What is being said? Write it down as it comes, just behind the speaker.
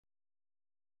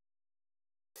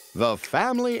The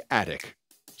family attic.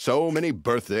 So many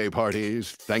birthday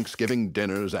parties, Thanksgiving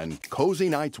dinners, and cozy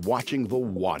nights watching the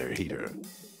water heater.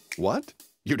 What?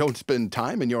 You don't spend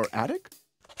time in your attic?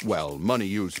 Well, money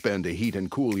you spend to heat and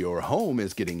cool your home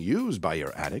is getting used by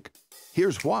your attic.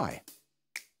 Here's why.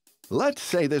 Let's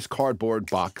say this cardboard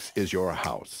box is your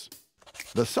house.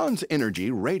 The sun's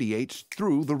energy radiates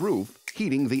through the roof,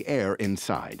 heating the air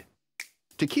inside.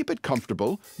 To keep it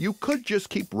comfortable, you could just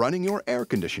keep running your air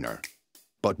conditioner.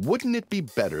 But wouldn't it be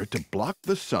better to block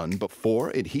the sun before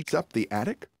it heats up the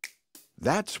attic?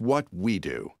 That's what we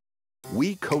do.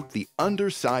 We coat the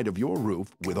underside of your roof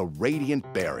with a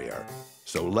radiant barrier,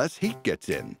 so less heat gets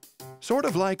in, sort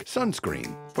of like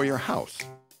sunscreen for your house.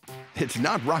 It's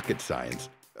not rocket science.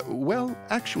 Well,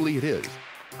 actually it is.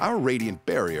 Our radiant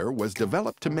barrier was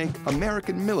developed to make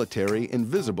American military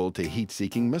invisible to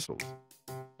heat-seeking missiles.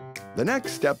 The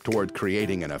next step toward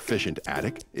creating an efficient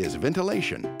attic is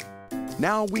ventilation.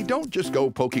 Now, we don't just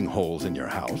go poking holes in your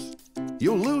house.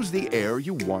 You'll lose the air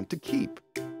you want to keep.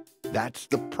 That's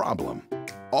the problem.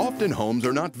 Often homes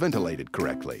are not ventilated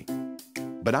correctly.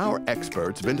 But our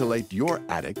experts ventilate your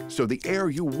attic so the air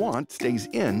you want stays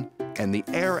in and the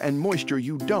air and moisture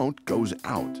you don't goes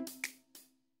out.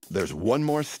 There's one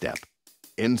more step: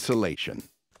 insulation.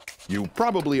 You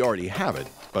probably already have it,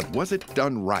 but was it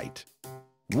done right?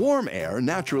 Warm air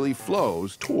naturally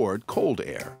flows toward cold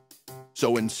air.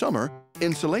 So in summer,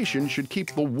 insulation should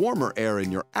keep the warmer air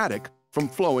in your attic from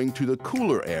flowing to the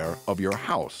cooler air of your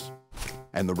house.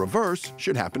 And the reverse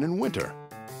should happen in winter.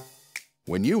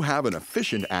 When you have an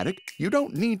efficient attic, you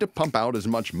don't need to pump out as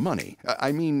much money,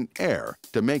 air,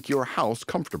 to make your house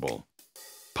comfortable.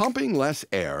 Pumping less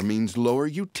air means lower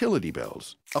utility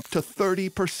bills, up to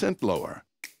 30% lower.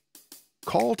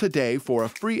 Call today for a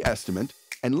free estimate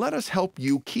and let us help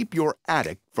you keep your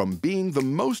attic from being the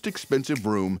most expensive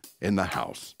room in the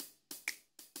house.